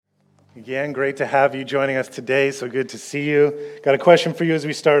Again, great to have you joining us today. So good to see you. Got a question for you as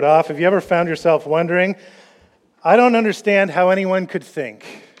we start off. Have you ever found yourself wondering, I don't understand how anyone could think.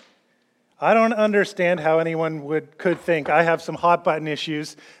 I don't understand how anyone could think. I have some hot button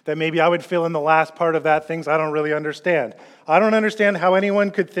issues that maybe I would fill in the last part of that, things I don't really understand. I don't understand how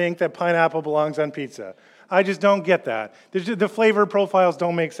anyone could think that pineapple belongs on pizza. I just don't get that. The flavor profiles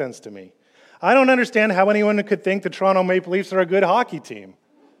don't make sense to me. I don't understand how anyone could think the Toronto Maple Leafs are a good hockey team.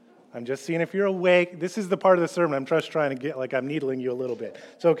 I'm just seeing if you're awake. This is the part of the sermon I'm just trying to get, like I'm needling you a little bit.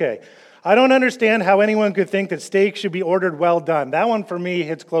 It's okay. I don't understand how anyone could think that steak should be ordered well done. That one for me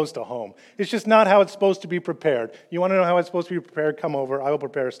hits close to home. It's just not how it's supposed to be prepared. You want to know how it's supposed to be prepared? Come over. I will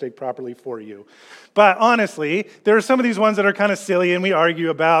prepare a steak properly for you. But honestly, there are some of these ones that are kind of silly and we argue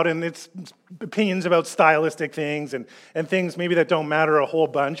about, and it's opinions about stylistic things and things maybe that don't matter a whole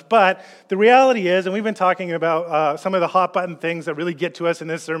bunch. But the reality is, and we've been talking about some of the hot button things that really get to us in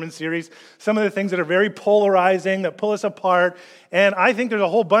this sermon series, some of the things that are very polarizing, that pull us apart. And I think there's a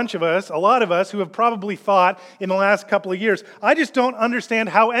whole bunch of us, a lot of us, who have probably thought in the last couple of years, I just don't understand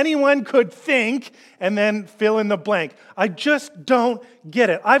how anyone could think and then fill in the blank. I just don't get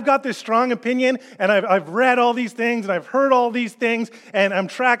it. I've got this strong opinion, and I've read all these things, and I've heard all these things, and I'm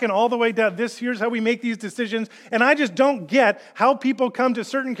tracking all the way down. Here's how we make these decisions, and I just don't get how people come to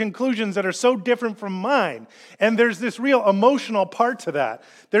certain conclusions that are so different from mine. And there's this real emotional part to that.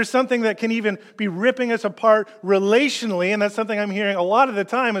 There's something that can even be ripping us apart relationally, and that's something I'm hearing a lot of the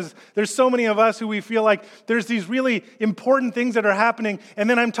time is there's so many of us who we feel like there's these really important things that are happening, and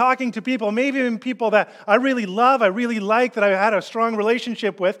then I'm talking to people, maybe even people that I really love, I really like, that I had a strong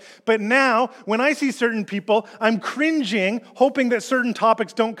relationship with, but now when I see certain people, I'm cringing, hoping that certain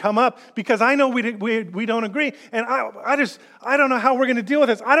topics don't come up because I know we don't agree, and I don't know how we're going to deal with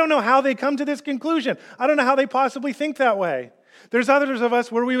this. I don't know how they come to this conclusion. I don't know how they possibly think that way. There's others of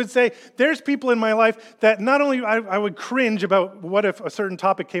us where we would say, there's people in my life that not only I would cringe about what if a certain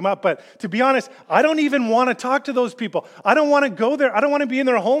topic came up, but to be honest, I don't even want to talk to those people. I don't want to go there. I don't want to be in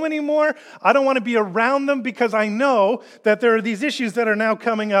their home anymore. I don't want to be around them because I know that there are these issues that are now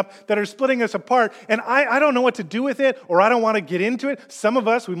coming up that are splitting us apart, and I don't know what to do with it, or I don't want to get into it. Some of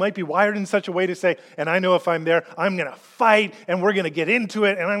us, we might be wired in such a way to say, and I know if I'm there, I'm going to fight, and we're going to get into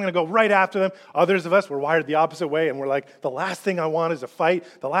it, and I'm going to go right after them. Others of us, we're wired the opposite way, and we're like, the last thing I want is a fight.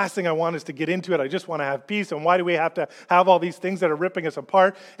 The last thing I want is to get into it. I just want to have peace. And why do we have to have all these things that are ripping us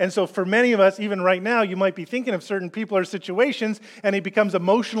apart? And so for many of us, even right now, you might be thinking of certain people or situations, and it becomes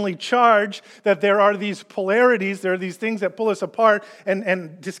emotionally charged that there are these polarities, there are these things that pull us apart,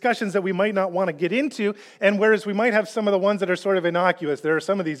 and discussions that we might not want to get into. And whereas we might have some of the ones that are sort of innocuous, there are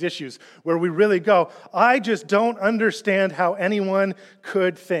some of these issues where we really go, I just don't understand how anyone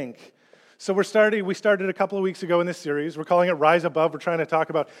could think. So we started a couple of weeks ago in this series. We're calling it Rise Above. We're trying to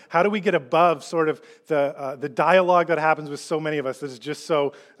talk about how do we get above sort of the dialogue that happens with so many of us that is just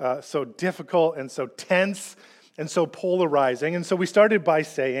so difficult and so tense and so polarizing. And so we started by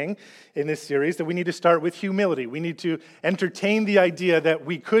saying in this series that we need to start with humility. We need to entertain the idea that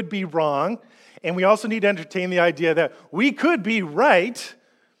we could be wrong, and we also need to entertain the idea that we could be right,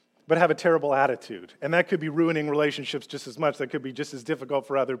 but have a terrible attitude. And that could be ruining relationships just as much. That could be just as difficult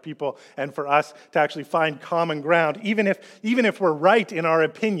for other people and for us to actually find common ground, even if we're right in our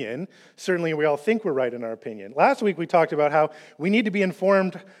opinion. Certainly we all think we're right in our opinion. Last week we talked about how we need to be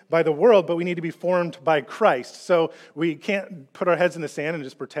informed by the world, but we need to be formed by Christ. So we can't put our heads in the sand and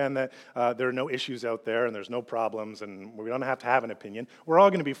just pretend that there are no issues out there and there's no problems and we don't have to have an opinion. We're all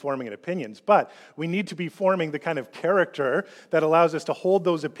going to be forming opinions, but we need to be forming the kind of character that allows us to hold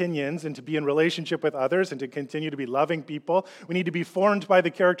those opinions and to be in relationship with others and to continue to be loving people. We need to be formed by the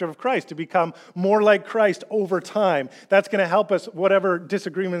character of Christ, to become more like Christ over time. That's going to help us, whatever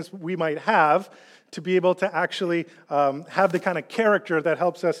disagreements we might have, to be able to actually have the kind of character that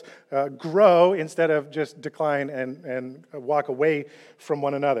helps us grow instead of just decline and walk away from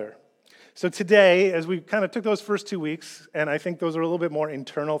one another. So today, as we kind of took those first 2 weeks, and I think those are a little bit more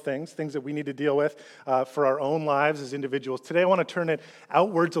internal things that we need to deal with for our own lives as individuals. Today I want to turn it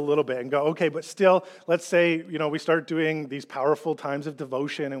outwards a little bit and go, okay, but still, let's say, we start doing these powerful times of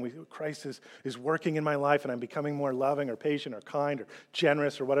devotion, and Christ is working in my life, and I'm becoming more loving or patient or kind or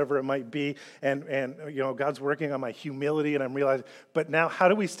generous or whatever it might be, and God's working on my humility, and I'm realizing, but now how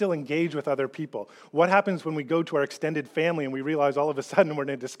do we still engage with other people? What happens when we go to our extended family and we realize all of a sudden we're in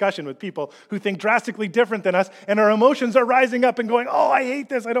a discussion with people who think drastically different than us, and our emotions are rising up and going, oh, I hate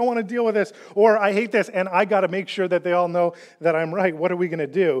this, I don't want to deal with this, or I hate this, and I got to make sure that they all know that I'm right. What are we going to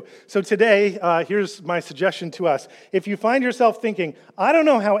do? So today, here's my suggestion to us. If you find yourself thinking, I don't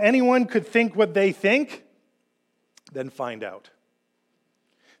know how anyone could think what they think, then find out.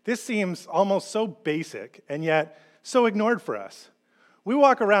 This seems almost so basic and yet so ignored for us. We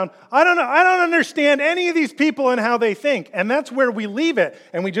walk around, I don't understand any of these people and how they think. And that's where we leave it.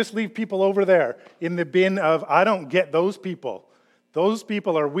 And we just leave people over there in the bin of, I don't get those people. Those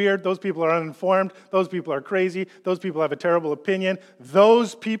people are weird. Those people are uninformed. Those people are crazy. Those people have a terrible opinion.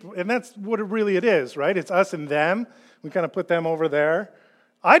 Those people, and that's what it is, right? It's us and them. We kind of put them over there.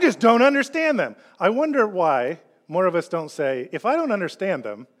 I just don't understand them. I wonder why more of us don't say, if I don't understand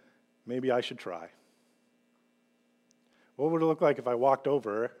them, maybe I should try. What would it look like if I walked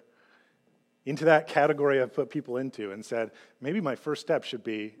over into that category I've put people into and said, maybe my first step should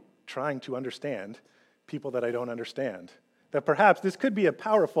be trying to understand people that I don't understand? That perhaps this could be a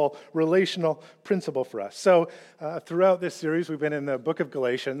powerful relational principle for us. So throughout this series, we've been in the book of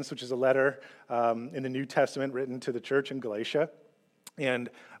Galatians, which is a letter in the New Testament written to the church in Galatia. And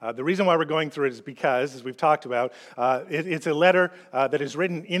the reason why we're going through it is because, as we've talked about, it's a letter that is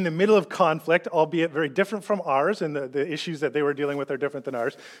written in the middle of conflict, albeit very different from ours, and the issues that they were dealing with are different than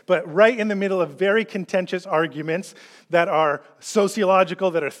ours, but right in the middle of very contentious arguments that are sociological,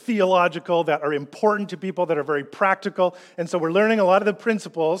 that are theological, that are important to people, that are very practical. And so we're learning a lot of the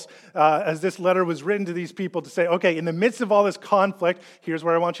principles as this letter was written to these people to say, okay, in the midst of all this conflict, here's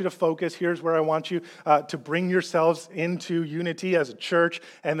where I want you to focus, here's where I want you to bring yourselves into unity as a church,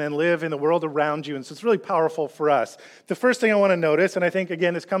 and then live in the world around you. And so it's really powerful for us. The first thing I want to notice, and I think,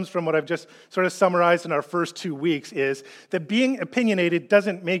 again, this comes from what I've just sort of summarized in our first 2 weeks, is that being opinionated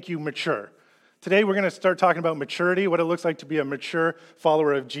doesn't make you mature. Today, we're going to start talking about maturity, what it looks like to be a mature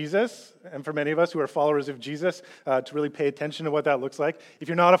follower of Jesus, and for many of us who are followers of Jesus, to really pay attention to what that looks like. If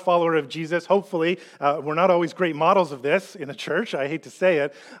you're not a follower of Jesus, hopefully, we're not always great models of this in the church, I hate to say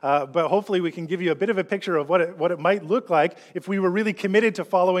it, but hopefully we can give you a bit of a picture of what it might look like if we were really committed to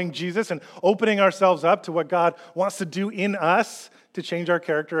following Jesus and opening ourselves up to what God wants to do in us, to change our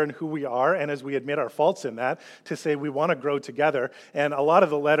character and who we are, and as we admit our faults in that, to say we want to grow together. And a lot of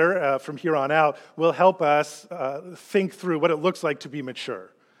the letter from here on out will help us think through what it looks like to be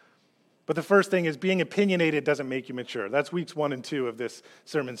mature. But the first thing is being opinionated doesn't make you mature. That's weeks 1 and 2 of this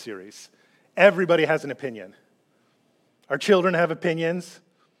sermon series. Everybody has an opinion. Our children have opinions.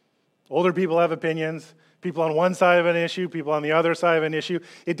 Older people have opinions. People on one side of an issue, people on the other side of an issue.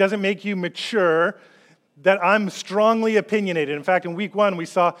 It doesn't make you mature that I'm strongly opinionated. In fact, in week 1, we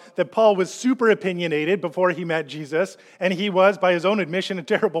saw that Paul was super opinionated before he met Jesus, and he was, by his own admission, a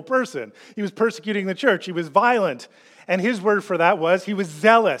terrible person. He was persecuting the church. He was violent. And his word for that was he was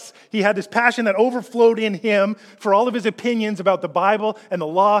zealous. He had this passion that overflowed in him for all of his opinions about the Bible and the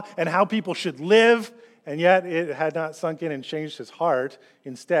law and how people should live, and yet it had not sunk in and changed his heart.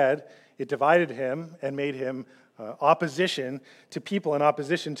 Instead, it divided him and made him opposition to people in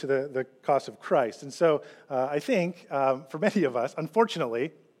opposition to the cause of Christ. And so I think for many of us,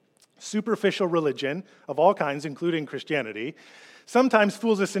 unfortunately, superficial religion of all kinds, including Christianity, sometimes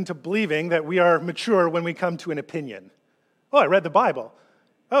fools us into believing that we are mature when we come to an opinion. Oh, I read the Bible.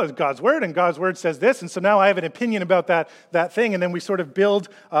 Oh, it's God's word, and God's word says this, and so now I have an opinion about that thing, and then we sort of build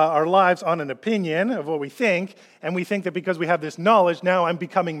our lives on an opinion of what we think, and we think that because we have this knowledge, now I'm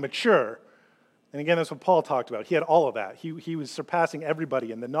becoming mature. And again, that's what Paul talked about. He had all of that. He was surpassing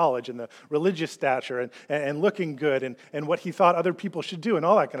everybody in the knowledge and the religious stature and looking good and what he thought other people should do and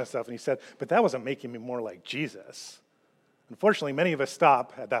all that kind of stuff. And he said, but that wasn't making me more like Jesus. Unfortunately, many of us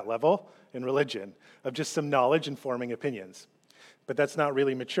stop at that level in religion of just some knowledge and forming opinions. But that's not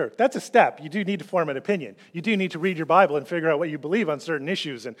really mature. That's a step. You do need to form an opinion. You do need to read your Bible and figure out what you believe on certain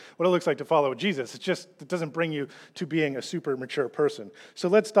issues and what it looks like to follow Jesus. It doesn't bring you to being a super mature person. So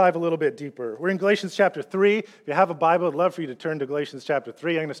let's dive a little bit deeper. We're in Galatians chapter 3. If you have a Bible, I'd love for you to turn to Galatians chapter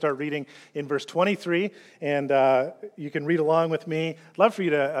 3. I'm going to start reading in verse 23, and you can read along with me. I'd love for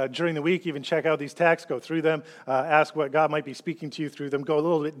you to, during the week, even check out these texts, go through them, ask what God might be speaking to you through them, go a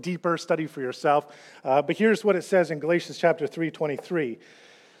little bit deeper, study for yourself. But here's what it says in Galatians chapter 3, 23.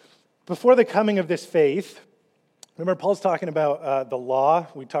 Before the coming of this faith, remember Paul's talking about the law.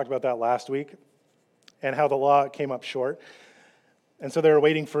 We talked about that last week and how the law came up short. And so they were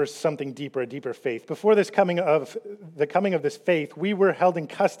waiting for something deeper, a deeper faith. Before the coming of this faith, we were held in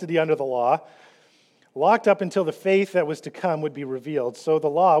custody under the law, locked up until the faith that was to come would be revealed. So the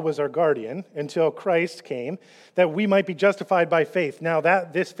law was our guardian until Christ came, that we might be justified by faith. Now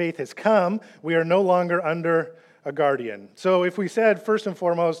that this faith has come, we are no longer under a guardian. So if we said, first and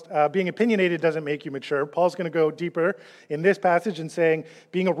foremost, being opinionated doesn't make you mature, Paul's going to go deeper in this passage and saying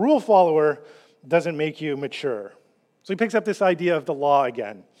being a rule follower doesn't make you mature. So he picks up this idea of the law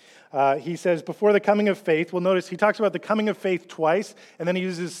again. He says, before the coming of faith, we'll notice he talks about the coming of faith twice, and then he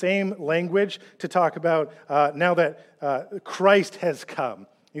uses the same language to talk about now that Christ has come.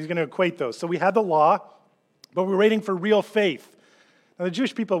 He's going to equate those. So we had the law, but we're waiting for real faith. Now, the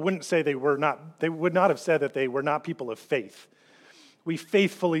Jewish people wouldn't say they would not have said that they were not people of faith. We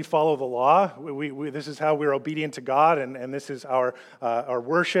faithfully follow the law. This is how we're obedient to God, and this is our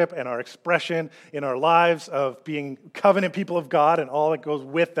worship and our expression in our lives of being covenant people of God and all that goes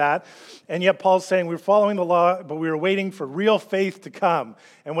with that. And yet Paul's saying we're following the law, but we were waiting for real faith to come.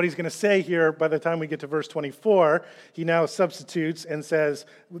 And what he's going to say here, by the time we get to verse 24, he now substitutes and says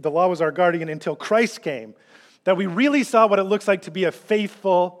the law was our guardian until Christ came, that we really saw what it looks like to be a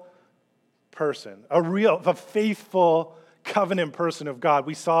faithful person, a faithful covenant person of God.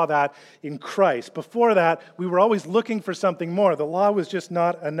 We saw that in Christ. Before that, we were always looking for something more. The law was just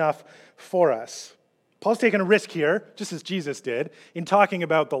not enough for us. Paul's taking a risk here, just as Jesus did, in talking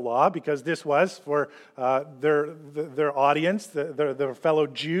about the law, because this was for their audience, their fellow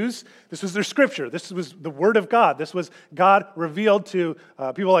Jews. This was their scripture. This was the word of God. This was God revealed to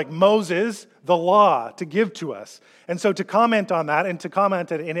people like Moses, the law, to give to us. And so to comment on that and to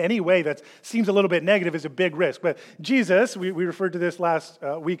comment in any way that seems a little bit negative is a big risk. But Jesus, we referred to this last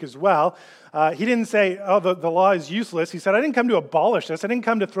week as well, he didn't say, the law is useless. He said, I didn't come to abolish this. I didn't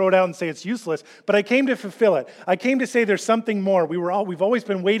come to throw it out and say it's useless, but I came to fulfill it. I came to say there's something more. We've always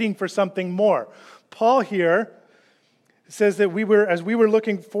been waiting for something more. Paul here says that as we were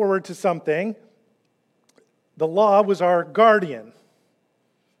looking forward to something, the law was our guardian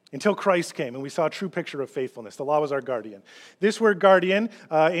until Christ came, and we saw a true picture of faithfulness. The law was our guardian. This word guardian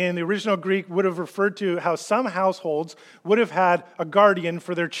in the original Greek would have referred to how some households would have had a guardian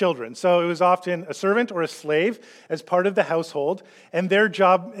for their children. So it was often a servant or a slave as part of the household, and their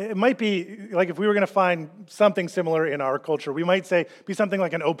job, it might be, like if we were going to find something similar in our culture, we might say, be something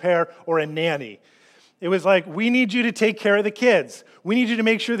like an au pair or a nanny. It was like, we need you to take care of the kids. We need you to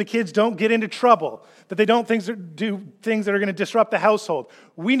make sure the kids don't get into trouble, that they don't do things that are going to disrupt the household.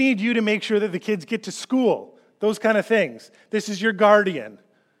 We need you to make sure that the kids get to school, those kind of things. This is your guardian.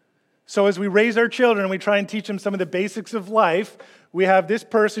 So as we raise our children and we try and teach them some of the basics of life, we have this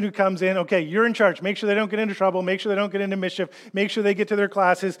person who comes in, okay, you're in charge. Make sure they don't get into trouble. Make sure they don't get into mischief. Make sure they get to their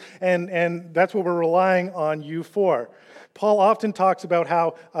classes, and that's what we're relying on you for. Paul often talks about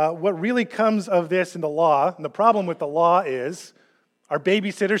how what really comes of this in the law, and the problem with the law is our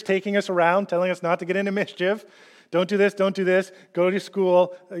babysitters taking us around, telling us not to get into mischief. Don't do this, go to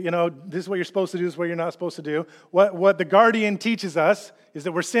school, this is what you're supposed to do, this is what you're not supposed to do. What the guardian teaches us is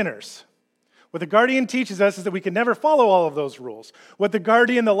that we're sinners. What the guardian teaches us is that we can never follow all of those rules. What the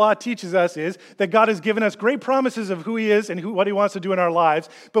guardian, the law, teaches us is that God has given us great promises of who he is and what he wants to do in our lives,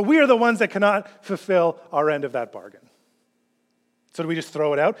 but we are the ones that cannot fulfill our end of that bargain. So do we just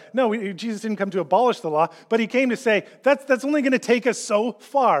throw it out? No, Jesus didn't come to abolish the law, but he came to say, that's only going to take us so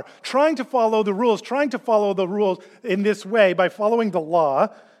far. Trying to follow the rules in this way by following the law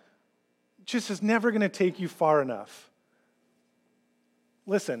just is never going to take you far enough.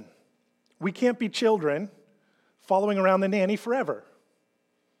 Listen, we can't be children following around the nanny forever.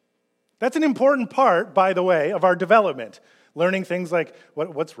 That's an important part, by the way, of our development. Learning things like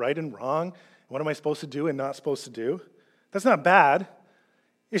what's right and wrong, what am I supposed to do and not supposed to do. That's not bad.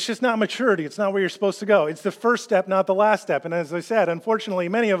 It's just not maturity. It's not where you're supposed to go. It's the first step, not the last step. And as I said, unfortunately,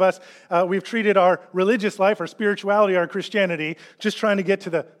 many of us, we've treated our religious life, our spirituality, our Christianity, just trying to get to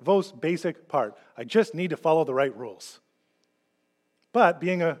the most basic part. I just need to follow the right rules. But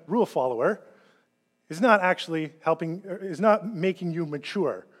being a rule follower is not making you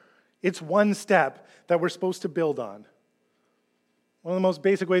mature. It's one step that we're supposed to build on. One of the most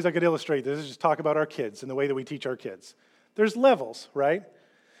basic ways I could illustrate this is just talk about our kids and the way that we teach our kids. There's levels, right?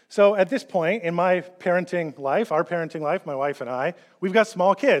 So at this point in my parenting life, our parenting life, my wife and I, we've got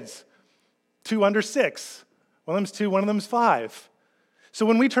small kids, 2 under 6. One of them's 2, one of them's 5. So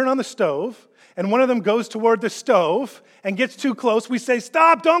when we turn on the stove and one of them goes toward the stove and gets too close, we say,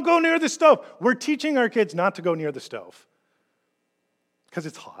 stop, don't go near the stove. We're teaching our kids not to go near the stove because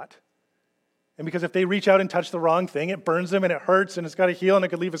it's hot. And because if they reach out and touch the wrong thing, it burns them and it hurts and it's got to heal and it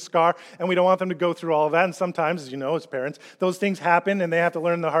could leave a scar. And we don't want them to go through all of that. And sometimes, as you know, as parents, those things happen and they have to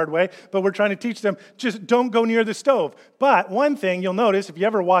learn the hard way. But we're trying to teach them, just don't go near the stove. But one thing you'll notice, if you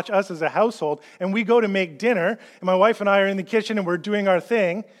ever watch us as a household and we go to make dinner and my wife and I are in the kitchen and we're doing our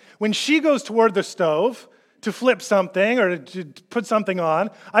thing, when she goes toward the stove to flip something or to put something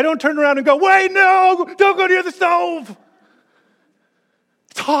on, I don't turn around and go, wait, no, don't go near the stove.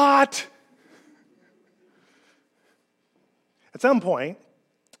 It's hot. At some point,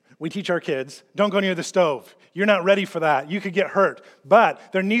 We teach our kids, don't go near the stove. You're not ready for that. You could get hurt. But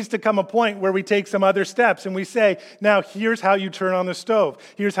there needs to come a point where we take some other steps and we say, now here's how you turn on the stove.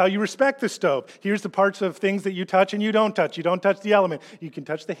 Here's how you respect the stove. Here's the parts of things that you touch and you don't touch. You don't touch the element. You can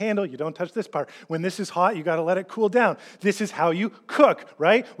touch the handle. You don't touch this part. When this is hot, you got to let it cool down. This is how you cook,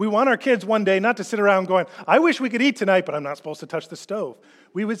 right? We want our kids one day not to sit around going, I wish we could eat tonight, but I'm not supposed to touch the stove.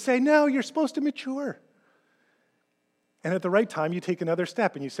 We would say, no, you're supposed to mature. And at the right time, you take another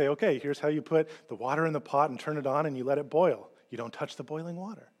step and you say, okay, here's how you put the water in the pot and turn it on and you let it boil. You don't touch the boiling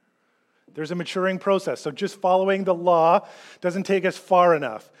water. There's a maturing process. So just following the law doesn't take us far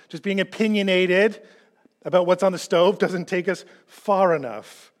enough. Just being opinionated about what's on the stove doesn't take us far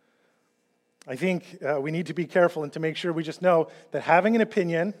enough. I think we need to be careful and to make sure we just know that having an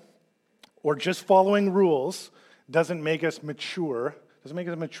opinion or just following rules doesn't make us mature. Doesn't make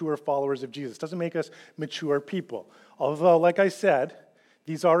us mature followers of Jesus. Doesn't make us mature people. Although, like I said,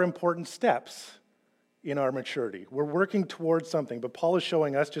 these are important steps in our maturity. We're working towards something, but Paul is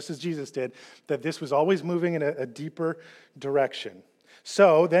showing us, just as Jesus did, that this was always moving in a deeper direction.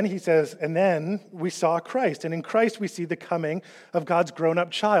 So then he says, and then we saw Christ, and in Christ we see the coming of God's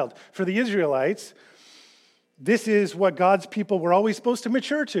grown-up child. For the Israelites, this is what God's people were always supposed to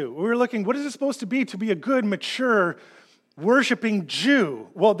mature to. We were looking, what is it supposed to be a good, mature, worshiping Jew?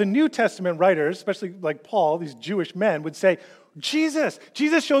 Well, the New Testament writers, especially like Paul, these Jewish men, would say, Jesus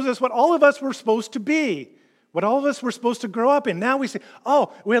shows us what all of us were supposed to be, what all of us were supposed to grow up in. Now we say,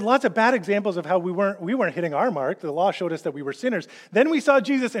 oh, we had lots of bad examples of how we weren't hitting our mark. The law showed us that we were sinners. Then we saw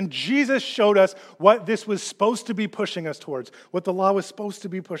Jesus, and Jesus showed us what this was supposed to be pushing us towards, what the law was supposed to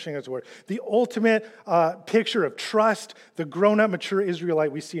be pushing us toward. The ultimate picture of trust, the grown-up, mature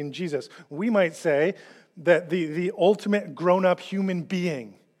Israelite we see in Jesus. We might say that the ultimate grown-up human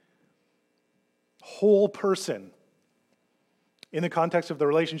being, whole person, in the context of the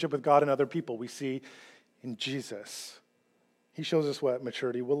relationship with God and other people, we see in Jesus. He shows us what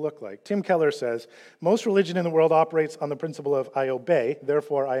maturity will look like. Tim Keller says, most religion in the world operates on the principle of I obey,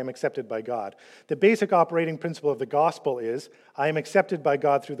 therefore I am accepted by God. The basic operating principle of the gospel is I am accepted by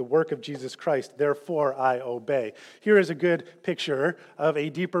God through the work of Jesus Christ, therefore I obey. Here is a good picture of a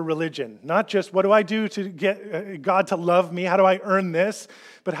deeper religion. Not just what do I do to get God to love me, how do I earn this,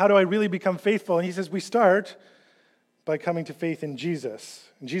 but how do I really become faithful? And he says we start by coming to faith in Jesus.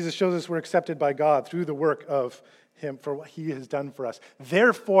 And Jesus shows us we're accepted by God through the work of him for what he has done for us.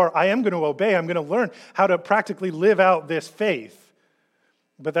 Therefore, I am going to obey. I'm going to learn how to practically live out this faith.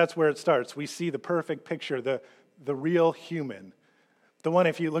 But that's where it starts. We see the perfect picture, the real human. The one,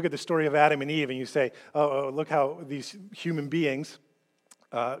 if you look at the story of Adam and Eve and you say, oh, look how these human beings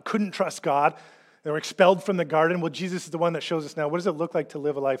couldn't trust God. They were expelled from the garden. Well, Jesus is the one that shows us now, what does it look like to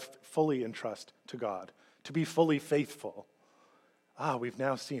live a life fully in trust to God? To be fully faithful. We've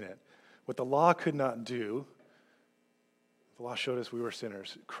now seen it. What the law could not do, the law showed us we were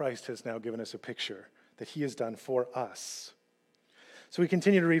sinners. Christ has now given us a picture that he has done for us. So we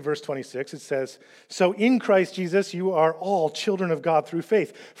continue to read verse 26. It says, so in Christ Jesus you are all children of God through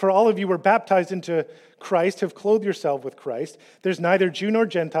faith. For all of you were baptized into Christ, have clothed yourself with Christ. There's neither Jew nor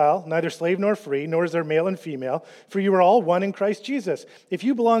Gentile, neither slave nor free, nor is there male and female, for you are all one in Christ Jesus. If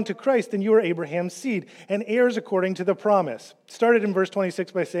you belong to Christ, then you are Abraham's seed and heirs according to the promise. Started in verse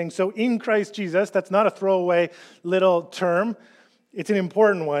 26 by saying, so in Christ Jesus, that's not a throwaway little term. It's an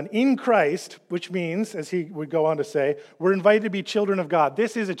important one. In Christ, which means, as he would go on to say, we're invited to be children of God.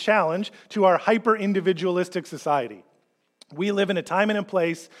 This is a challenge to our hyper-individualistic society. We live in a time and a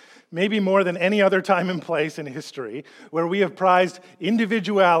place, maybe more than any other time and place in history, where we have prized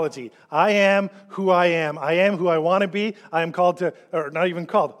individuality. I am who I am. I am who I want to be. I am called to, or not even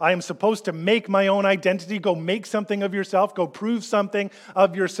called, I am supposed to make my own identity. Go make something of yourself. Go prove something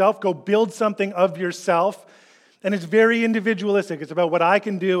of yourself. Go build something of yourself. And it's very individualistic. It's about what I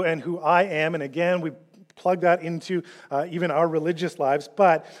can do and who I am. And again, we plug that into even our religious lives.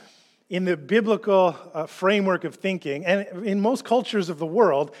 But in the biblical framework of thinking, and in most cultures of the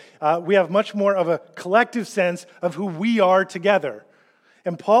world, we have much more of a collective sense of who we are together.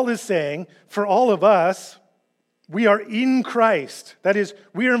 And Paul is saying, for all of us, we are in Christ. That is,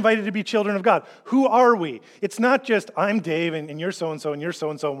 we are invited to be children of God. Who are we? It's not just, I'm Dave, and you're so-and-so, and you're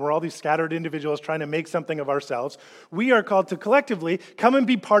so-and-so, and we're all these scattered individuals trying to make something of ourselves. We are called to collectively come and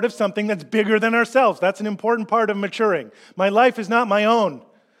be part of something that's bigger than ourselves. That's an important part of maturing. My life is not my own.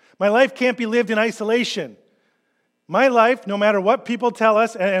 My life can't be lived in isolation. My life, no matter what people tell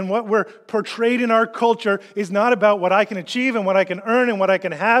us and what we're portrayed in our culture, is not about what I can achieve and what I can earn and what I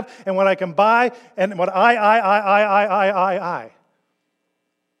can have and what I can buy and what I.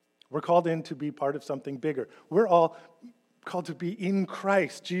 We're called in to be part of something bigger. We're all called to be in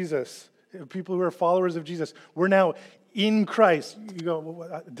Christ Jesus. People who are followers of Jesus. We're now in Christ. You go,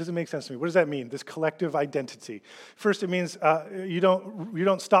 well, it doesn't make sense to me. What does that mean, this collective identity? First, it means you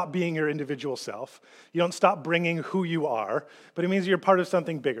don't stop being your individual self. You don't stop bringing who you are, but it means you're part of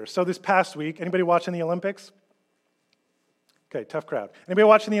something bigger. So this past week, anybody watching the Olympics? Okay, tough crowd. Anybody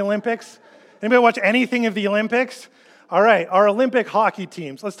watching the Olympics? Anybody watch anything of the Olympics? All right, our Olympic hockey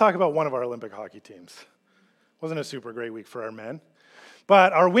teams. Let's talk about one of our Olympic hockey teams. Wasn't a super great week for our men.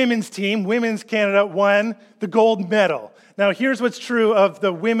 But our women's team, Women's Canada, won the gold medal. Now, here's what's true of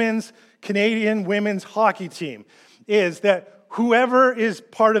the Canadian women's hockey team, is that whoever is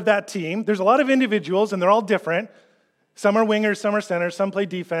part of that team, there's a lot of individuals, and they're all different. Some are wingers, some are centers, some play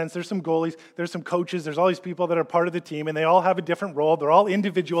defense, there's some goalies, there's some coaches, there's all these people that are part of the team, and they all have a different role. They're all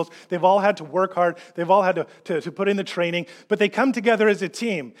individuals. They've all had to work hard. They've all had to put in the training, but they come together as a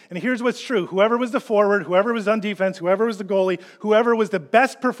team. And here's what's true. Whoever was the forward, whoever was on defense, whoever was the goalie, whoever was the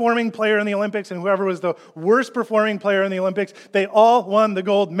best performing player in the Olympics, and whoever was the worst performing player in the Olympics, they all won the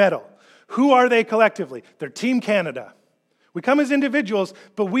gold medal. Who are they collectively? They're Team Canada. We come as individuals,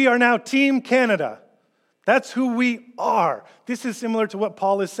 but we are now Team Canada. That's who we are. This is similar to what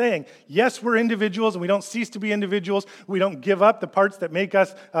Paul is saying. Yes, we're individuals, and we don't cease to be individuals. We don't give up the parts that make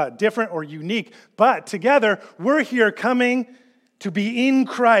us different or unique. But together, we're here coming to be in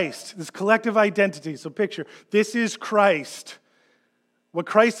Christ, this collective identity. So picture, this is Christ. What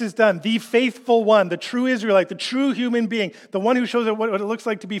Christ has done, the faithful one, the true Israelite, the true human being, the one who shows us what it looks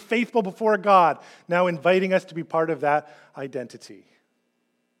like to be faithful before God, now inviting us to be part of that identity.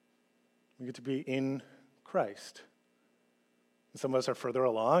 We get to be in Christ. And some of us are further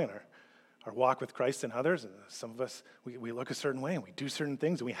along in our walk with Christ than others. And some of us, we look a certain way and we do certain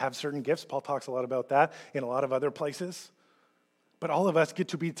things and we have certain gifts. Paul talks a lot about that in a lot of other places. But all of us get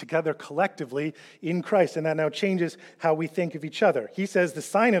to be together collectively in Christ, and that now changes how we think of each other. He says the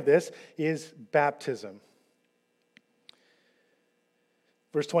sign of this is baptism.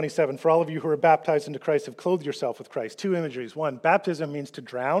 Verse 27, for all of you who are baptized into Christ have clothed yourself with Christ. Two imageries. One, baptism means to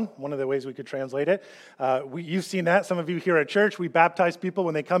drown, one of the ways we could translate it. You've seen that. Some of you here at church, we baptize people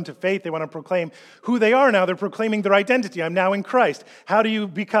when they come to faith. They want to proclaim who they are now. They're proclaiming their identity. I'm now in Christ. How do you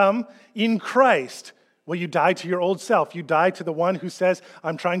become in Christ? Well, you die to your old self. You die to the one who says,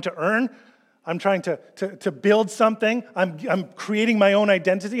 I'm trying to earn, I'm trying to build something, I'm creating my own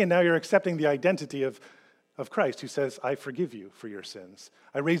identity, and now you're accepting the identity of Christ, who says, I forgive you for your sins.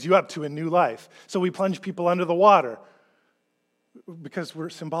 I raise you up to a new life. So we plunge people under the water because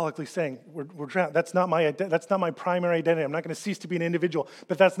we're symbolically saying, we're drowned. That's not my primary identity. I'm not going to cease to be an individual,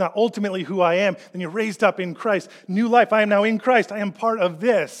 but that's not ultimately who I am. Then you're raised up in Christ. New life. I am now in Christ. I am part of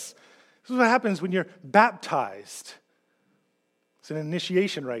this. This is what happens when you're baptized. It's an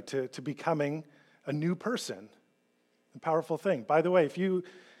initiation rite to becoming a new person. A powerful thing. By the way, if you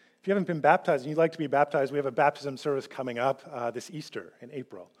haven't been baptized and you'd like to be baptized, we have a baptism service coming up this Easter in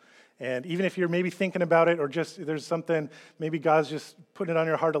April. And even if you're maybe thinking about it or just there's something, maybe God's just putting it on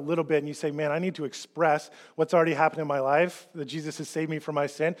your heart a little bit and you say, man, I need to express what's already happened in my life, that Jesus has saved me from my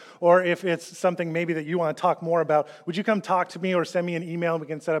sin. Or if it's something maybe that you want to talk more about, would you come talk to me or send me an email and we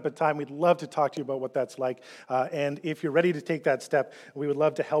can set up a time? We'd love to talk to you about what that's like. And if you're ready to take that step, we would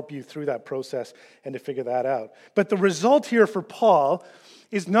love to help you through that process and to figure that out. But the result here for Paul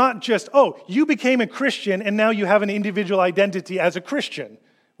is not just, you became a Christian and now you have an individual identity as a Christian,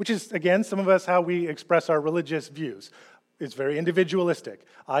 which is, again, some of us how we express our religious views. It's very individualistic.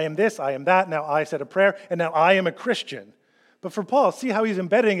 I am this, I am that, now I said a prayer, and now I am a Christian. But for Paul, see how he's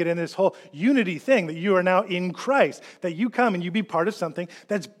embedding it in this whole unity thing, that you are now in Christ, that you come and you be part of something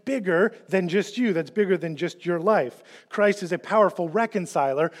that's bigger than just you, that's bigger than just your life. Christ is a powerful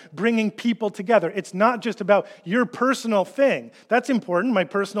reconciler, bringing people together. It's not just about your personal thing. That's important, my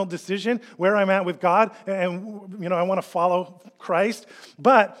personal decision, where I'm at with God, and I want to follow Christ.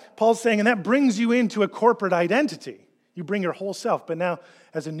 But Paul's saying, and that brings you into a corporate identity. You bring your whole self, but now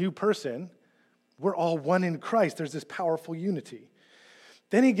as a new person, we're all one in Christ. There's this powerful unity.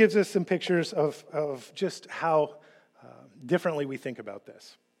 Then he gives us some pictures of just how differently we think about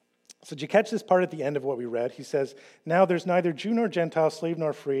this. So did you catch this part at the end of what we read? He says, now there's neither Jew nor Gentile, slave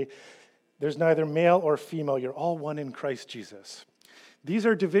nor free. There's neither male or female. You're all one in Christ Jesus. These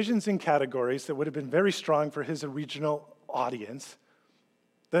are divisions and categories that would have been very strong for his original audience.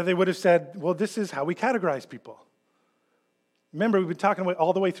 That they would have said, well, this is how we categorize people. Remember, we've been talking about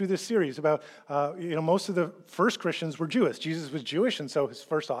all the way through this series about, most of the first Christians were Jewish. Jesus was Jewish, and so his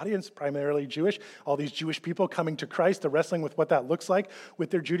first audience, primarily Jewish. All these Jewish people coming to Christ, they're wrestling with what that looks like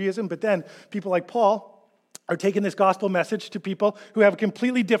with their Judaism. But then people like Paul, are taking this gospel message to people who have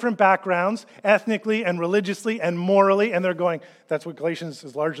completely different backgrounds, ethnically and religiously and morally, and they're going, that's what Galatians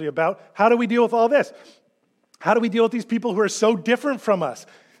is largely about. How do we deal with all this? How do we deal with these people who are so different from us?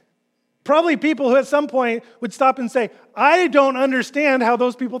 Probably people who at some point would stop and say, I don't understand how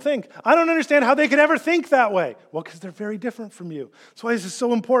those people think. I don't understand how they could ever think that way. Well, because they're very different from you. That's why this is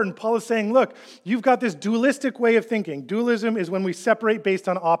so important. Paul is saying, look, you've got this dualistic way of thinking. Dualism is when we separate based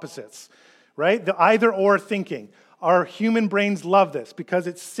on opposites, right? The either-or thinking. Our human brains love this because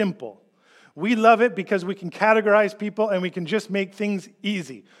it's simple. We love it because we can categorize people and we can just make things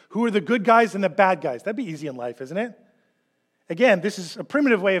easy. Who are the good guys and the bad guys? That'd be easy in life, isn't it? Again, this is a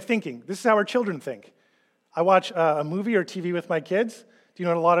primitive way of thinking. This is how our children think. I watch a movie or TV with my kids. Do you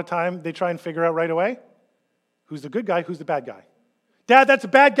know a lot of time they try and figure out right away? Who's the good guy? Who's the bad guy? Dad, that's a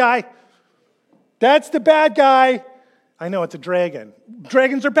bad guy. That's the bad guy. I know, it's a dragon.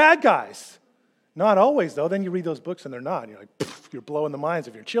 Dragons are bad guys. Not always, though. Then you read those books and they're not. And you're like, you're blowing the minds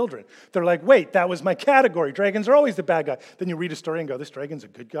of your children. They're like, wait, that was my category. Dragons are always the bad guy. Then you read a story and go, this dragon's a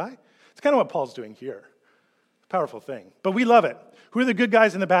good guy? It's kind of what Paul's doing here. Powerful thing. But we love it. Who are the good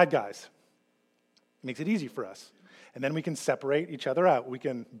guys and the bad guys? It makes it easy for us. And then we can separate each other out. We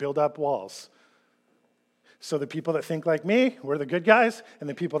can build up walls. So the people that think like me, we're the good guys, and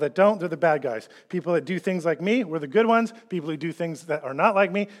the people that don't, they're the bad guys. People that do things like me, we're the good ones. People who do things that are not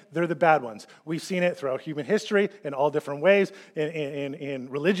like me, they're the bad ones. We've seen it throughout human history in all different ways, in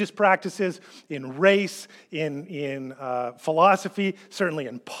religious practices, in race, in philosophy, certainly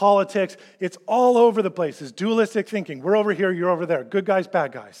in politics. It's all over the place. It's dualistic thinking. We're over here, you're over there. Good guys,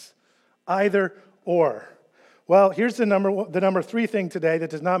 bad guys. Either or. Well, here's the number 3 thing today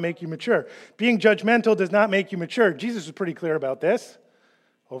that does not make you mature. Being judgmental does not make you mature. Jesus was pretty clear about this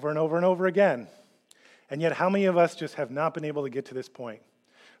over and over and over again. And yet, how many of us just have not been able to get to this point?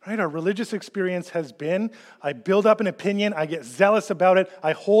 Right? Our religious experience has been, I build up an opinion, I get zealous about it,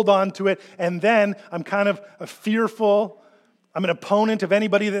 I hold on to it, and then I'm kind of fearful, I'm an opponent of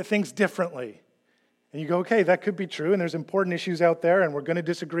anybody that thinks differently. And you go, okay, that could be true, and there's important issues out there, and we're going to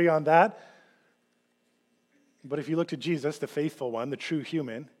disagree on that. But if you look to Jesus, the faithful one, the true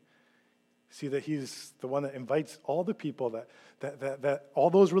human, see that he's the one that invites all the people that all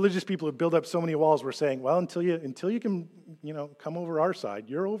those religious people who build up so many walls were saying, well, until you can, come over our side,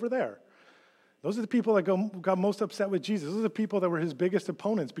 you're over there. Those are the people that got most upset with Jesus. Those are the people that were his biggest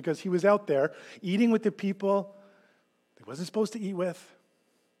opponents because he was out there eating with the people that he wasn't supposed to eat with,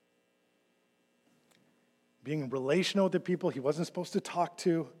 being relational with the people he wasn't supposed to talk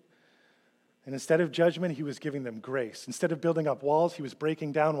to. And instead of judgment, he was giving them grace. Instead of building up walls, he was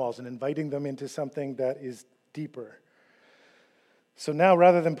breaking down walls and inviting them into something that is deeper. So now,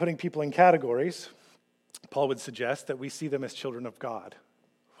 rather than putting people in categories, Paul would suggest that we see them as children of God.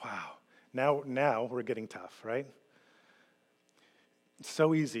 Wow. Now we're getting tough, right? It's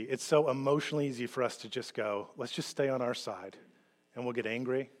so easy. It's so emotionally easy for us to just go, let's just stay on our side. And we'll get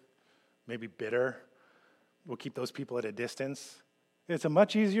angry, maybe bitter. We'll keep those people at a distance. It's a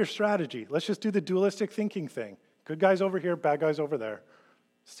much easier strategy. Let's just do the dualistic thinking thing. Good guys over here, bad guys over there.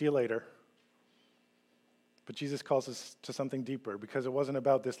 See you later. But Jesus calls us to something deeper because it wasn't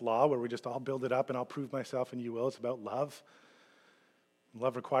about this law where we just all build it up and I'll prove myself and you will. It's about love.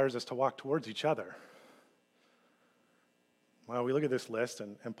 Love requires us to walk towards each other. Well, we look at this list,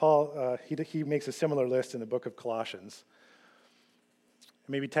 and Paul, he makes a similar list in the book of Colossians.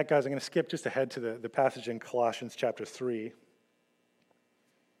 Maybe tech guys, I'm going to skip just ahead to the passage in Colossians chapter 3.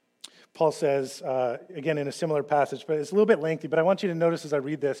 Paul says, again in a similar passage, but it's a little bit lengthy, but I want you to notice as I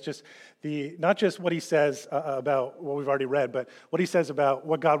read this, not just what he says about what we've already read, but what he says about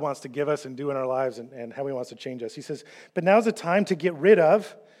what God wants to give us and do in our lives and how he wants to change us. He says, but now's the time to get rid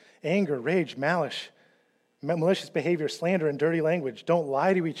of anger, rage, malice, malicious behavior, slander, and dirty language. Don't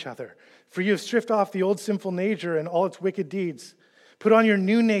lie to each other, for you have stripped off the old sinful nature and all its wicked deeds. Put on your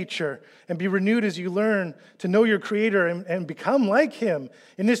new nature and be renewed as you learn to know your Creator and become like Him.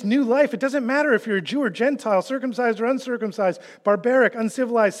 In this new life, it doesn't matter if you're a Jew or Gentile, circumcised or uncircumcised, barbaric,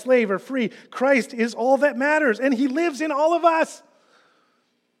 uncivilized, slave or free. Christ is all that matters, and He lives in all of us.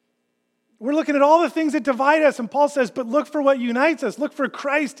 We're looking at all the things that divide us, and Paul says, but look for what unites us. Look for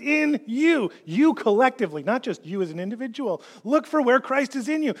Christ in you collectively, not just you as an individual. Look for where Christ is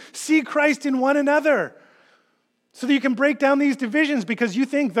in you. See Christ in one another. So that you can break down these divisions because you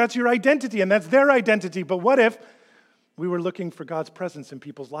think that's your identity and that's their identity. But what if we were looking for God's presence in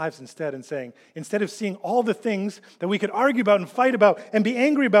people's lives instead and saying, instead of seeing all the things that we could argue about and fight about and be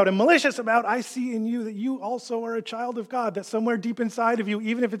angry about and malicious about, I see in you that you also are a child of God, that somewhere deep inside of you,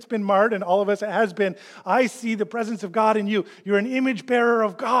 even if it's been marred, and all of us it has been, I see the presence of God in you. You're an image bearer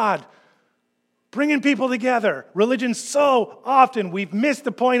of God. Bringing people together. Religion, so often we've missed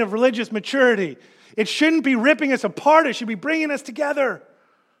the point of religious maturity. It shouldn't be ripping us apart. It should be bringing us together.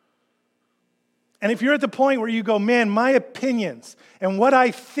 And if you're at the point where you go, man, my opinions and what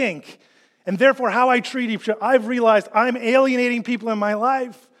I think, and therefore how I treat each other, I've realized I'm alienating people in my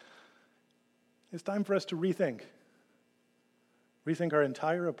life. It's time for us to rethink our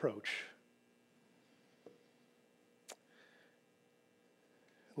entire approach.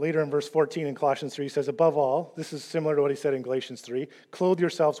 Later in verse 14 in Colossians 3, he says, above all, this is similar to what he said in Galatians 3, clothe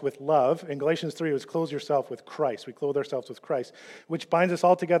yourselves with love. In Galatians 3, it was clothe yourself with Christ. We clothe ourselves with Christ, which binds us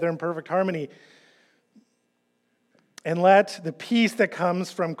all together in perfect harmony. And let the peace that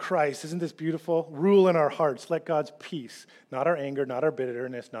comes from Christ, isn't this beautiful? Rule in our hearts. Let God's peace, not our anger, not our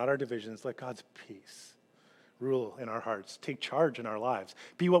bitterness, not our divisions, let God's peace rule in our hearts. Take charge in our lives.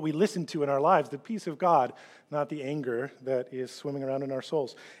 Be what we listen to in our lives, the peace of God, not the anger that is swimming around in our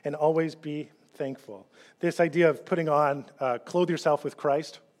souls. And always be thankful. This idea of putting on, clothe yourself with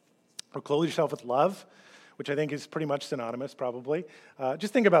Christ, or clothe yourself with love, which I think is pretty much synonymous, probably.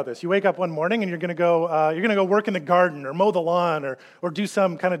 Just think about this. You wake up one morning and you're going to go work in the garden or mow the lawn or do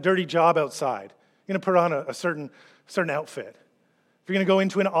some kind of dirty job outside. You're going to put on a certain outfit. If you're going to go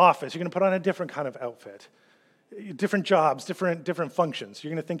into an office, you're going to put on a different kind of outfit. Different jobs, different functions.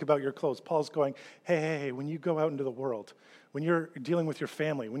 You're going to think about your clothes. Paul's going, hey, when you go out into the world, when you're dealing with your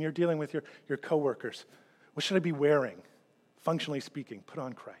family, when you're dealing with your coworkers, what should I be wearing? Functionally speaking, put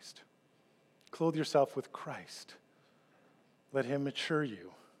on Christ. Clothe yourself with Christ. Let him mature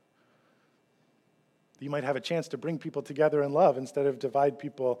you. You might have a chance to bring people together in love instead of divide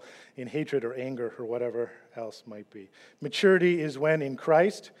people in hatred or anger or whatever else might be. Maturity is when in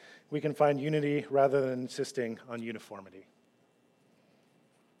Christ we can find unity rather than insisting on uniformity.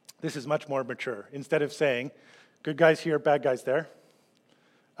 This is much more mature. Instead of saying, good guys here, bad guys there,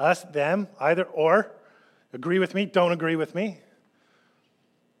 us, them, either or, agree with me, don't agree with me.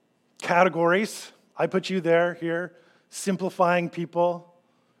 Categories, I put you there, here, simplifying people,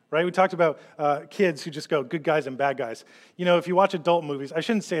 right? We talked about kids who just go good guys and bad guys. You know, if you watch adult movies, I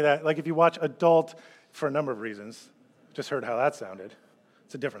shouldn't say that, like if you watch adult, for a number of reasons, just heard how that sounded.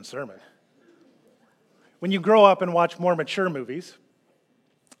 It's a different sermon. When you grow up and watch more mature movies,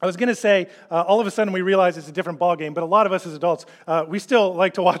 I was going to say, all of a sudden we realize it's a different ballgame, but a lot of us as adults, we still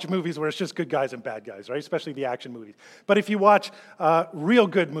like to watch movies where it's just good guys and bad guys, right? Especially the action movies. But if you watch real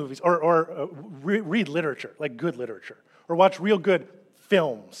good movies, or read literature, like good literature, or watch real good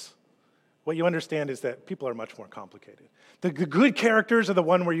films, what you understand is that people are much more complicated. The good characters are the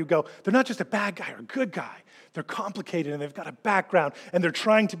one where you go, they're not just a bad guy or a good guy. They're complicated and they've got a background and they're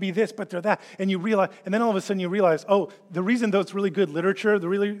trying to be this, but they're that. And you realize, and then all of a sudden you realize, oh, the reason that's really good literature, the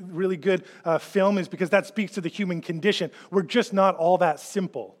really, really good film is because that speaks to the human condition. We're just not all that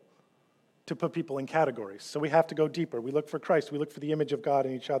simple to put people in categories. So we have to go deeper. We look for Christ. We look for the image of God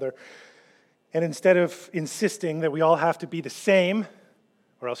in each other. And instead of insisting that we all have to be the same,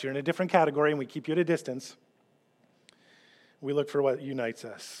 or else you're in a different category and we keep you at a distance, we look for what unites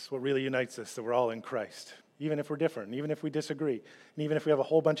us, what really unites us, that we're all in Christ, even if we're different, and even if we disagree, and even if we have a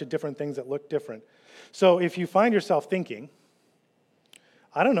whole bunch of different things that look different. So if you find yourself thinking,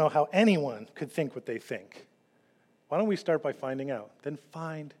 I don't know how anyone could think what they think, why don't we start by finding out? Then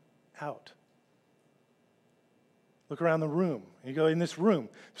find out. Look around the room. You go, in this room,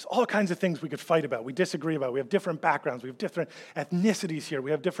 there's all kinds of things we could fight about, we disagree about. We have different backgrounds. We have different ethnicities here.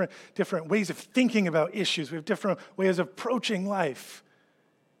 We have different ways of thinking about issues. We have different ways of approaching life.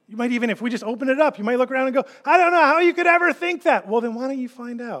 You might even, if we just open it up, you might look around and go, I don't know how you could ever think that. Well, then why don't you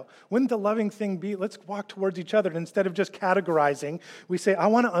find out? Wouldn't the loving thing be, let's walk towards each other, and instead of just categorizing, we say, I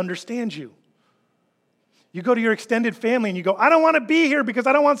want to understand you. You go to your extended family and you go, I don't want to be here because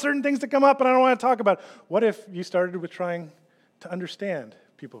I don't want certain things to come up and I don't want to talk about. What if you started with trying to understand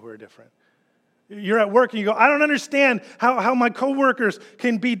people who are different? You're at work and you go, I don't understand how my coworkers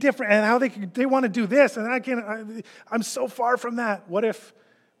can be different and how they want to do this and I'm so far from that. What if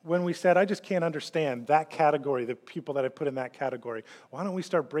when we said, I just can't understand that category, the people that I put in that category, why don't we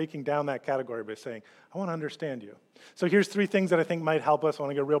start breaking down that category by saying, I want to understand you. So here's 3 things that I think might help us. I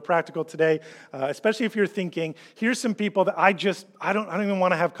want to get real practical today, especially if you're thinking, here's some people that I don't even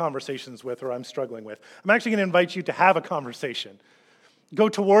want to have conversations with or I'm struggling with. I'm actually going to invite you to have a conversation. Go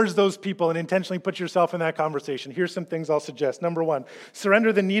towards those people and intentionally put yourself in that conversation. Here's some things I'll suggest. Number 1,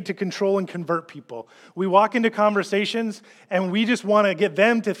 surrender the need to control and convert people. We walk into conversations and we just want to get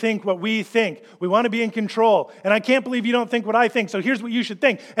them to think what we think. We want to be in control. And I can't believe you don't think what I think, so here's what you should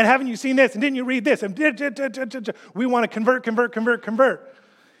think. And haven't you seen this? And didn't you read this? And we want to convert.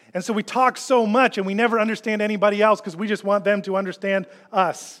 And so we talk so much and we never understand anybody else because we just want them to understand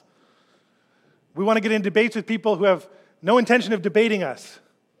us. We want to get in debates with people who have no intention of debating us.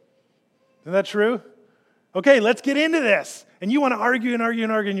 Isn't that true? Okay, let's get into this. And you want to argue and argue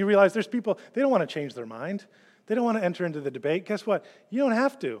and argue, and you realize there's people, they don't want to change their mind. They don't want to enter into the debate. Guess what? You don't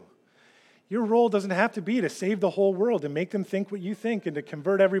have to. Your role doesn't have to be to save the whole world and make them think what you think and to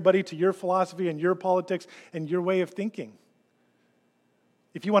convert everybody to your philosophy and your politics and your way of thinking.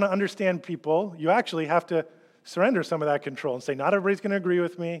 If you want to understand people, you actually have to surrender some of that control and say, not everybody's going to agree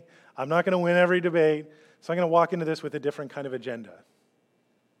with me. I'm not going to win every debate, so I'm going to walk into this with a different kind of agenda.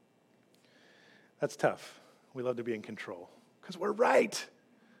 That's tough. We love to be in control because we're right.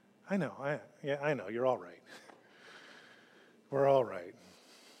 I know. I know. You're all right. We're all right.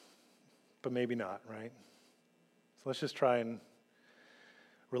 But maybe not, right? So let's just try and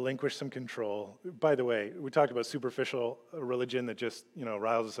relinquish some control. By the way, we talked about superficial religion that just,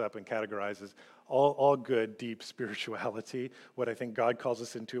 riles us up and categorizes. All good, deep spirituality, what I think God calls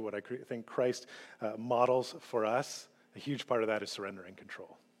us into, what I think Christ models for us, a huge part of that is surrendering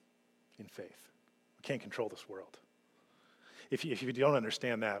control in faith. We can't control this world. If you don't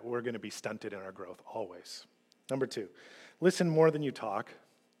understand that, we're going to be stunted in our growth, always. Number 2, listen more than you talk.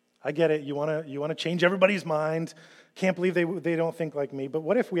 I get it. You want to change everybody's mind. Can't believe they don't think like me. But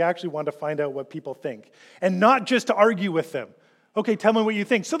what if we actually want to find out what people think? And not just to argue with them. Okay, tell me what you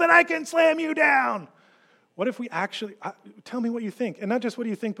think so that I can slam you down. What if we actually, tell me what you think. And not just what do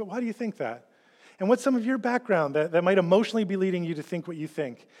you think, but why do you think that? And what's some of your background that might emotionally be leading you to think what you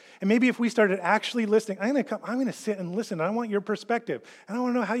think? And maybe if we started actually listening, I'm going to sit and listen. I want your perspective. And I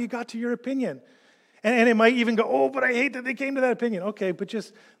want to know how you got to your opinion. And it might even go, oh, but I hate that they came to that opinion. Okay, but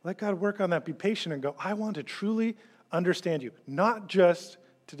just let God work on that. Be patient and go, I want to truly understand you. Not just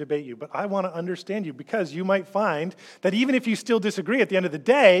to debate you, but I want to understand you because you might find that even if you still disagree at the end of the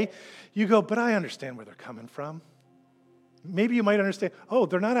day, you go, but I understand where they're coming from. Maybe you might understand, oh,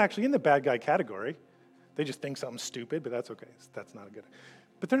 they're not actually in the bad guy category. They just think something's stupid, but that's okay. That's not a good.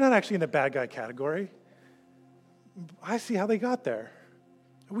 But they're not actually in the bad guy category. I see how they got there.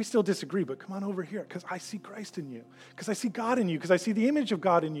 We still disagree, but come on over here because I see Christ in you, because I see God in you, because I see the image of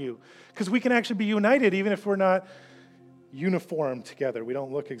God in you, because we can actually be united even if we're not uniform together. We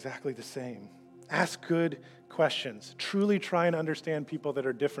don't look exactly the same. Ask good questions. Truly try and understand people that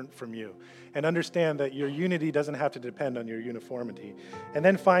are different from you and understand that your unity doesn't have to depend on your uniformity. And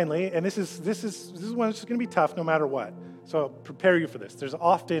then finally, and this is one that's going to be tough no matter what. So I'll prepare you for this. There's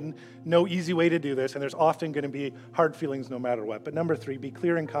often no easy way to do this, and there's often going to be hard feelings no matter what. But number 3, be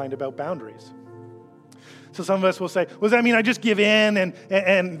clear and kind about boundaries. So some of us will say, well, does that mean I just give in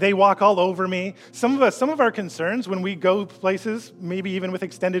and they walk all over me? Some of our concerns when we go places, maybe even with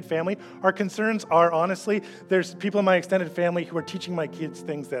extended family, our concerns are honestly, there's people in my extended family who are teaching my kids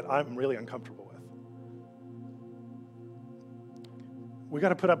things that I'm really uncomfortable with. We got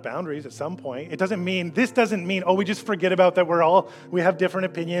to put up boundaries at some point. This doesn't mean, we just forget about that we have different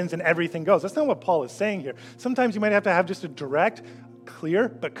opinions and everything goes. That's not what Paul is saying here. Sometimes you might have to have just a direct, clear,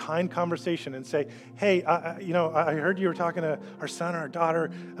 but kind conversation and say, hey, I heard you were talking to our son or our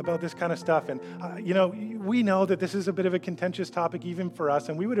daughter about this kind of stuff. And, we know that this is a bit of a contentious topic even for us.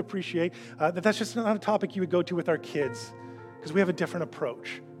 And we would appreciate that's just not a topic you would go to with our kids because we have a different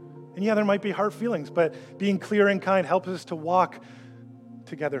approach. And yeah, there might be hard feelings, but being clear and kind helps us to walk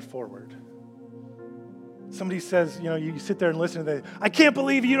together forward. Somebody says, you sit there and listen to I can't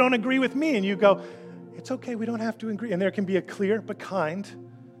believe you don't agree with me. And you go, it's okay, we don't have to agree. And there can be a clear but kind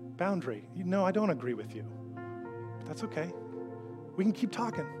boundary. No, I don't agree with you. That's okay. We can keep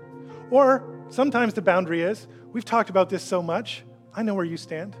talking. Or sometimes the boundary is, we've talked about this so much, I know where you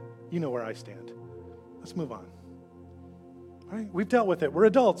stand, you know where I stand. Let's move on. All right? We've dealt with it. We're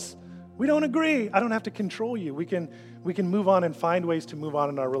adults. We don't agree. I don't have to control you. We can move on and find ways to move on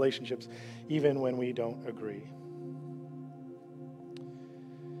in our relationships, even when we don't agree.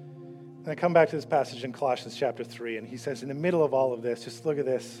 And I come back to this passage in Colossians chapter 3, and he says, in the middle of all of this, just look at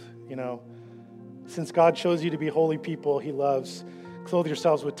this, since God chose you to be holy people he loves, clothe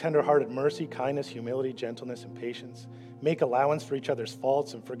yourselves with tender-hearted mercy, kindness, humility, gentleness, and patience. Make allowance for each other's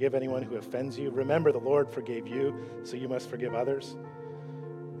faults and forgive anyone who offends you. Remember, the Lord forgave you, so you must forgive others.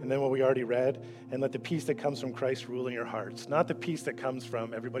 And then what we already read, and let the peace that comes from Christ rule in your hearts, not the peace that comes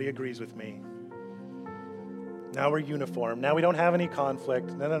from everybody agrees with me. Now we're uniform. Now we don't have any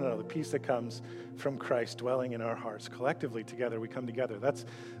conflict. No. The peace that comes from Christ dwelling in our hearts. Collectively together, we come together. That's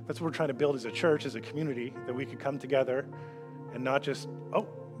what we're trying to build as a church, as a community, that we could come together and not just,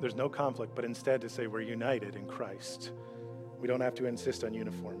 there's no conflict, but instead to say we're united in Christ. We don't have to insist on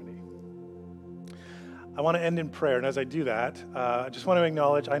uniformity. I want to end in prayer, and as I do that, I just want to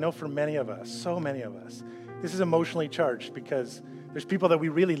acknowledge, I know for many of us, so many of us, this is emotionally charged because There's people that we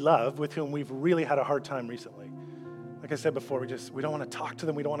really love with whom we've really had a hard time recently. Like I said before, we don't want to talk to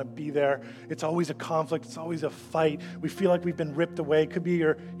them. We don't want to be there. It's always a conflict. It's always a fight. We feel like we've been ripped away. It could be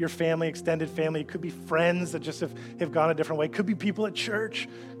your family, extended family. It could be friends that just have gone a different way. It could be people at church.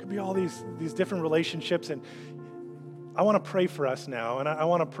 It could be all these different relationships. And I want to pray for us now. And I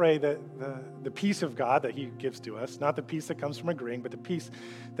want to pray that the peace of God that he gives to us, not the peace that comes from agreeing, but the peace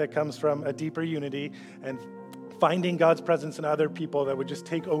that comes from a deeper unity and finding God's presence in other people that would just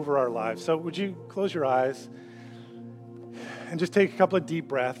take over our lives. So would you close your eyes and just take a couple of deep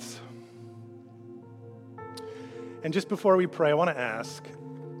breaths. And just before we pray, I want to ask,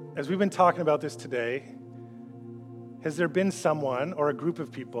 as we've been talking about this today, has there been someone or a group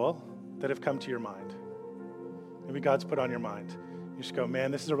of people that have come to your mind? Maybe God's put on your mind. You just go,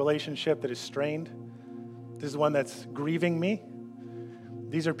 man, this is a relationship that is strained. This is one that's grieving me.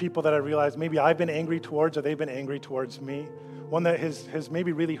 These are people that I realize maybe I've been angry towards or they've been angry towards me. One that has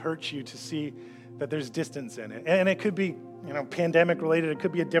maybe really hurt you to see that there's distance in it. And it could be pandemic related. It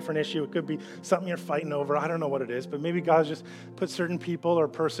could be a different issue. It could be something you're fighting over. I don't know what it is, but maybe God's just put certain people or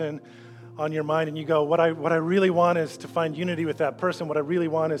person on your mind and you go, what I really want is to find unity with that person. What I really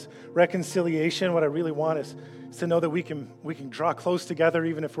want is reconciliation. What I really want is to know that we can draw close together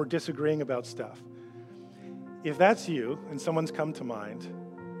even if we're disagreeing about stuff. If that's you and someone's come to mind,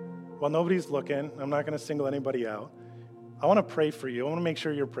 while nobody's looking, I'm not going to single anybody out. I want to pray for you. I want to make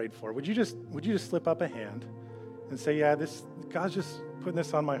sure you're prayed for. Would you just slip up a hand and say, yeah, God's just putting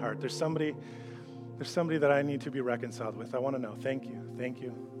this on my heart. There's somebody that I need to be reconciled with. I want to know. Thank you. Thank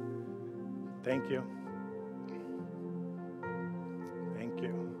you. Thank you. Thank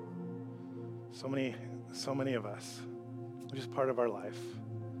you. So many of us, which is part of our life.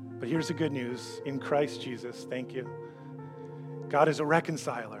 But here's the good news. In Christ Jesus, thank you. God is a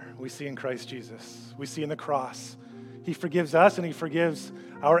reconciler. We see in Christ Jesus. We see in the cross. He forgives us and he forgives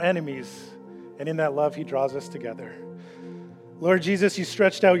our enemies. And in that love, he draws us together. Lord Jesus, you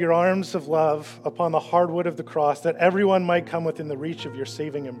stretched out your arms of love upon the hardwood of the cross that everyone might come within the reach of your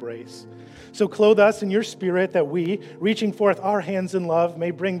saving embrace. So clothe us in your spirit that we, reaching forth our hands in love,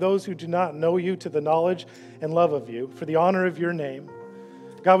 may bring those who do not know you to the knowledge and love of you for the honor of your name.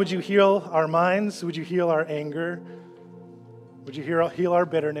 God, would you heal our minds? Would you heal our anger? Would you heal our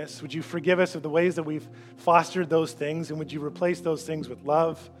bitterness? Would you forgive us of the ways that we've fostered those things? And would you replace those things with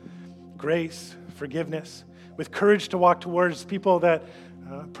love, grace, forgiveness, with courage to walk towards people that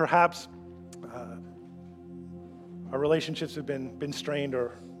perhaps our relationships have been strained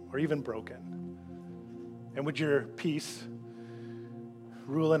or even broken? And would your peace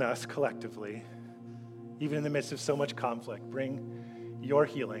rule in us collectively, even in the midst of so much conflict? Bring your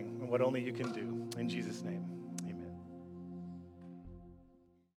healing and what only you can do. In Jesus' name.